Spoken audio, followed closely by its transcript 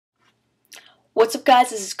What's up,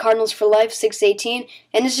 guys? This is Cardinals for Life 618,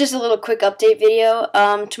 and this is just a little quick update video.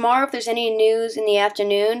 Tomorrow, if there's any news in the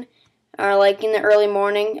afternoon or like in the early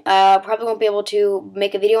morning, probably won't be able to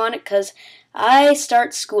make a video on it because I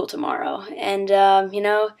start school tomorrow, and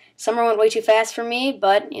summer went way too fast for me,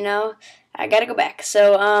 but I gotta go back.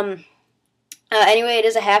 Anyway, it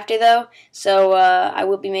is a half day though, so I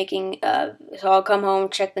will be making. So I'll come home,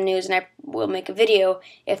 check the news, and I will make a video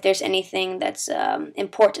if there's anything that's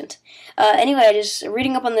important. Anyway, just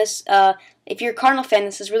reading up on this. If you're a Cardinal fan,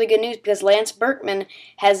 this is really good news because Lance Berkman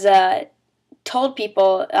has told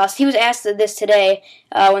people. He was asked this today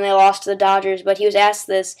when they lost to the Dodgers, but he was asked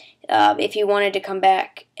this if he wanted to come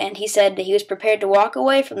back, and he said that he was prepared to walk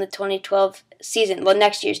away from the 2012 season. Well,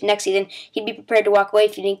 next season, he'd be prepared to walk away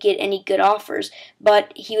if he didn't get any good offers,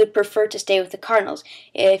 but he would prefer to stay with the Cardinals.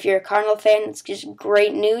 If you're a Cardinal fan, it's just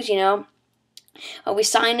great news, we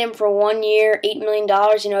signed him for 1 year, $8 million,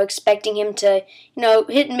 expecting him to,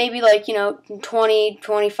 hit maybe like, 20,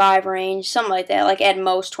 25 range, something like that, like at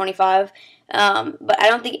most 25. But I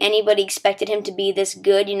don't think anybody expected him to be this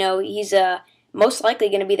good. He's most likely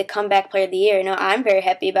going to be the comeback player of the year. I'm very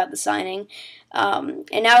happy about the signing. And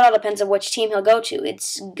now it all depends on which team he'll go to.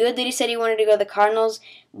 It's good that he said he wanted to go to the Cardinals,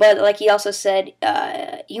 but like he also said,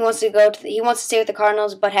 he wants to stay with the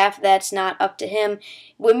Cardinals, but half of that's not up to him.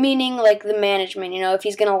 Meaning like the management, if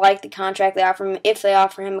he's gonna like the contract they offer him, if they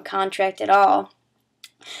offer him a contract at all.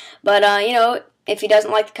 But if he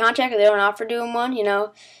doesn't like the contract or they don't offer to him one,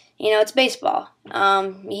 it's baseball.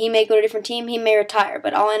 He may go to a different team, he may retire,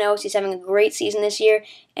 but all I know is he's having a great season this year,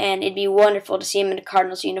 and it'd be wonderful to see him in a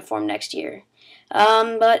Cardinals uniform next year.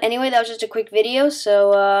 But anyway, that was just a quick video,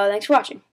 so thanks for watching.